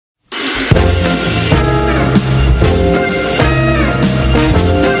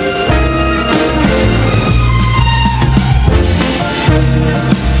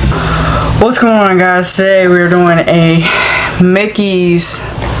What's going on, guys? Today we're doing a Mickey's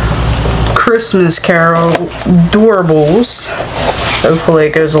Christmas Carol Doorables. Hopefully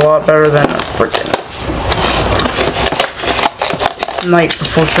it goes a lot better than the freaking Night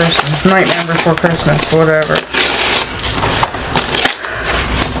Before Christmas, Nightmare Before Christmas, whatever.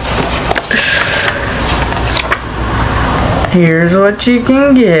 Here's what you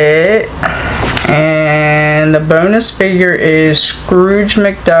can get. And the bonus figure is Scrooge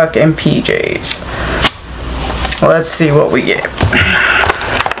McDuck and PJs. Let's see what we get.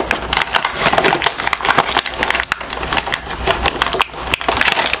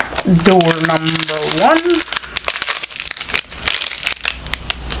 Door number 1.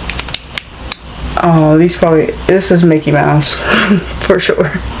 Oh, this is Mickey Mouse for sure.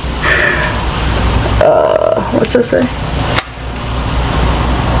 What's that say?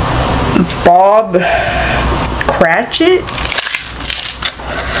 Bob Cratchit.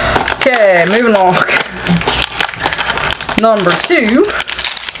 Okay, moving on. Number 2.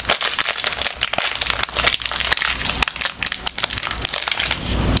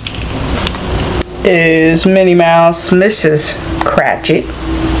 Is Minnie Mouse Mrs. Cratchit.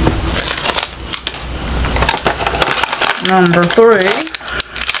 Number 3.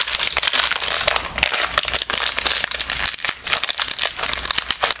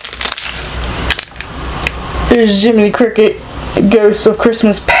 There's Jiminy Cricket, Ghosts of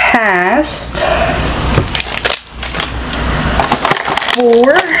Christmas Past.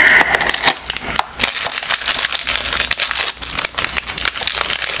 4.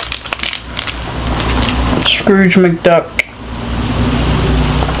 Scrooge McDuck.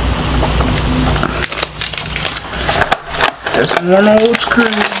 'Just one old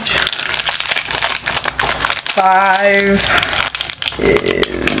Scrooge. 5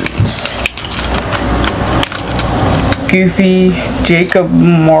 is Goofy Jacob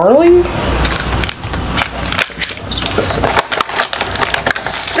Marley.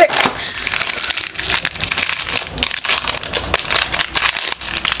 6.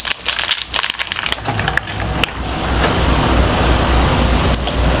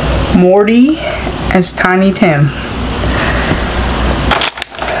 Morty as Tiny Tim.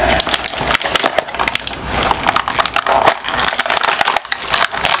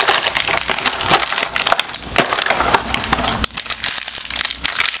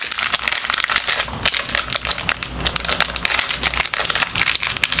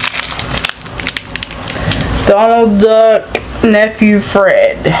 'Donald Duck Nephew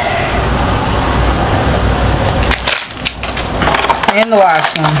Fred. And the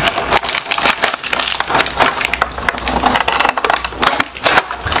last one.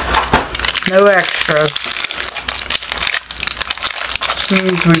 No extras. Which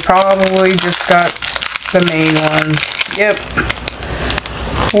means we probably just got the main ones. Yep.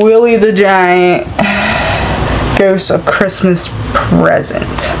 Willie the Giant, Ghost of Christmas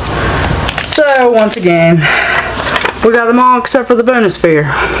Present. So, once again, we got them all except for the bonus figure.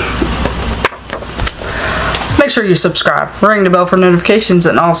 Make sure you subscribe, ring the bell for notifications,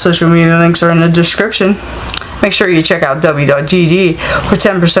 and all social media links are in the description. Make sure you check out w.gg for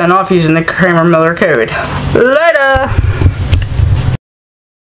 10% off using the Kramer Miller code. Later!